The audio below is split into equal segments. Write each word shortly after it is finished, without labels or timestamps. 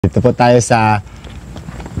Dito po tayo sa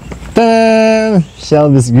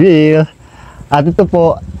Shelby's Grill. At ito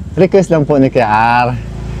po, request lang po ni Kuya R.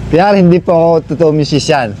 Kuya R, hindi po ako totoong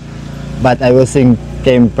musician, but I will sing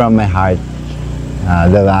came from my heart.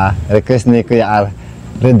 Diba? Request ni Kuya R,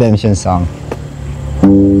 Redemtion song.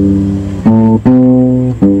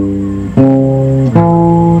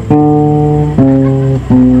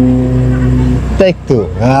 Take two.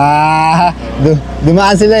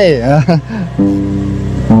 Dumaan sila eh.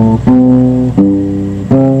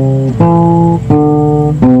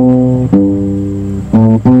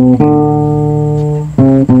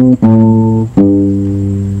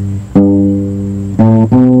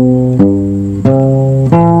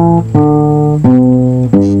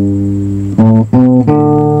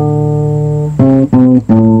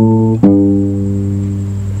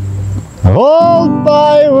 Old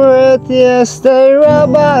pirate, yes, they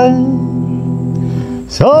rabbi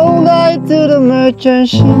sold I to the merchant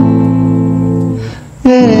ship,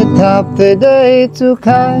 and it topped the day to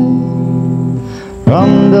kind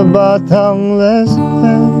from the bottomless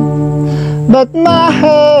pit. But my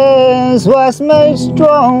hands was made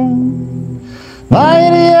strong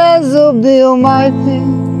by the hands of the Almighty.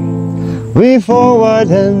 We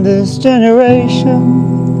forward in this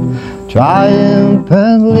generation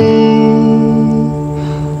triumphantly.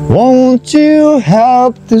 Won't you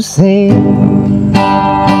help to sing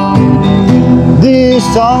these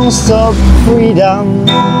songs of freedom?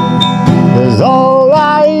 'Cause all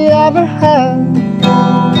I ever had,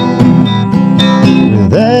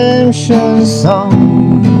 redemption song,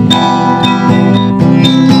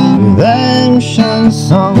 redemption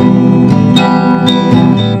song.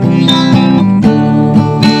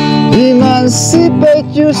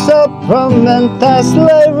 Emancipate yourself from mental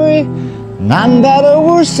slavery. None but a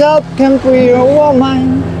worship can free your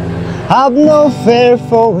woman. Have no fear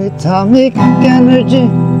for atomic energy,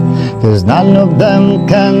 'cause none of them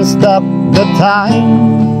can stop the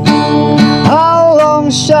time. How long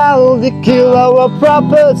shall they kill our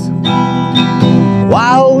prophets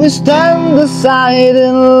while we stand aside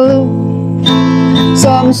and look?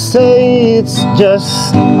 Some say it's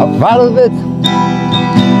just a part of it.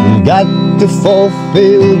 We got to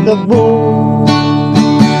fulfill the book.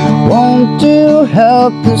 Won't you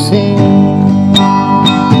help to sing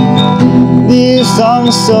these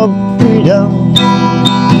songs of freedom?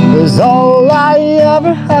 'Cause all I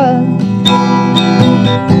ever had,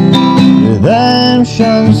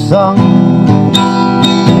 redemption song,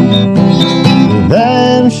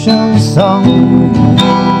 redemption song.